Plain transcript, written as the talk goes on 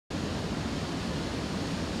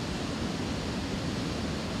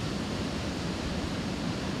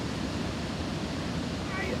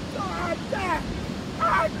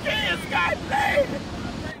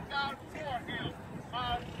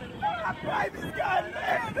baby's got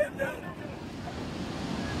lead in them.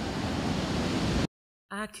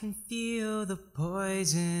 I can feel the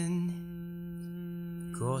poison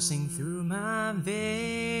coursing through my veins.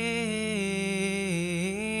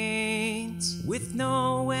 With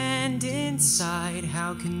no end in sight,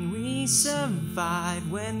 how can we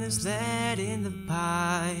survive when there's lead in the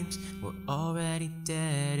pipes? We're already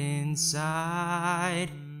dead inside.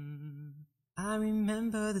 I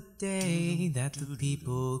remember the day that the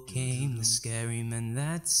people came, the scary men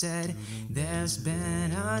that said there's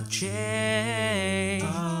been a change.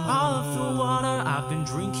 All of the water I've been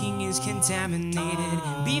drinking is contaminated.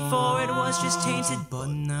 Before it was just tainted, but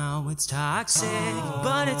now it's toxic.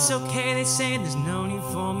 But it's okay, they say there's no need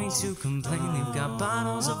for me to complain. They've got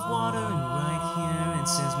bottles of water and right here it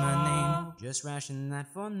says my name. Just ration that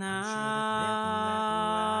for now.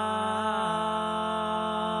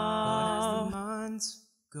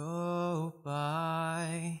 Go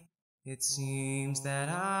by, it seems that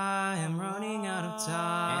I am running out of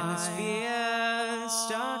time, and these fears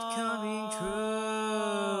start coming true.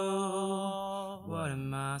 What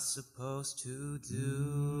am I supposed to do?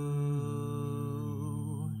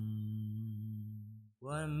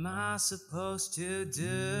 What am I supposed to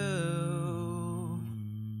do?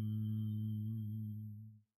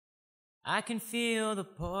 I can feel the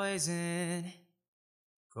poison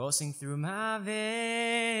coursing through my veins.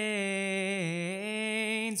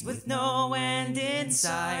 With no end in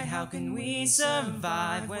sight, how can we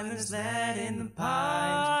survive when there's lead in the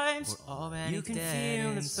pipes? We're already you can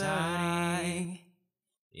feel it burning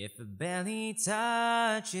if a belly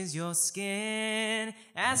touches your skin,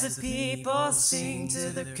 as the people sing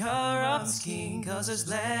to the corrupt king, 'cause there's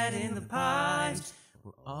lead in the pipes.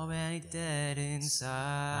 We're already dead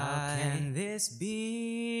inside. How can this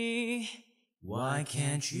be? Why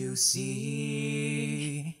can't you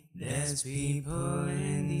see? There's people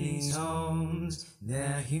in these homes,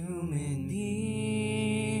 they're human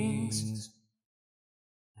beings.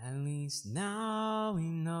 At least now we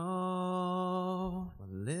know what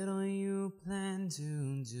little you plan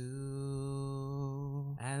to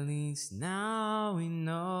do. At least now we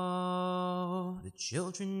know the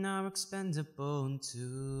children are expendable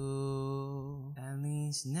too. At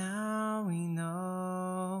least now we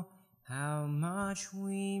know how much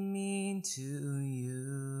we mean to you.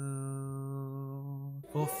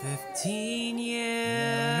 For 15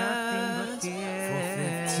 years, nothing but fear. For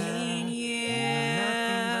 15 years,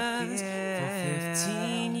 nothing but fear. For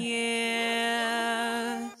 15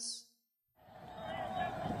 years.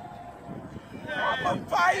 I'm a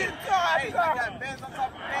fire doctor.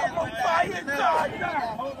 I'm a fire doctor.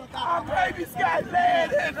 Our baby's got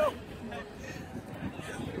lead in them.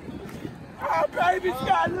 Our baby's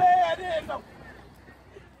got lead.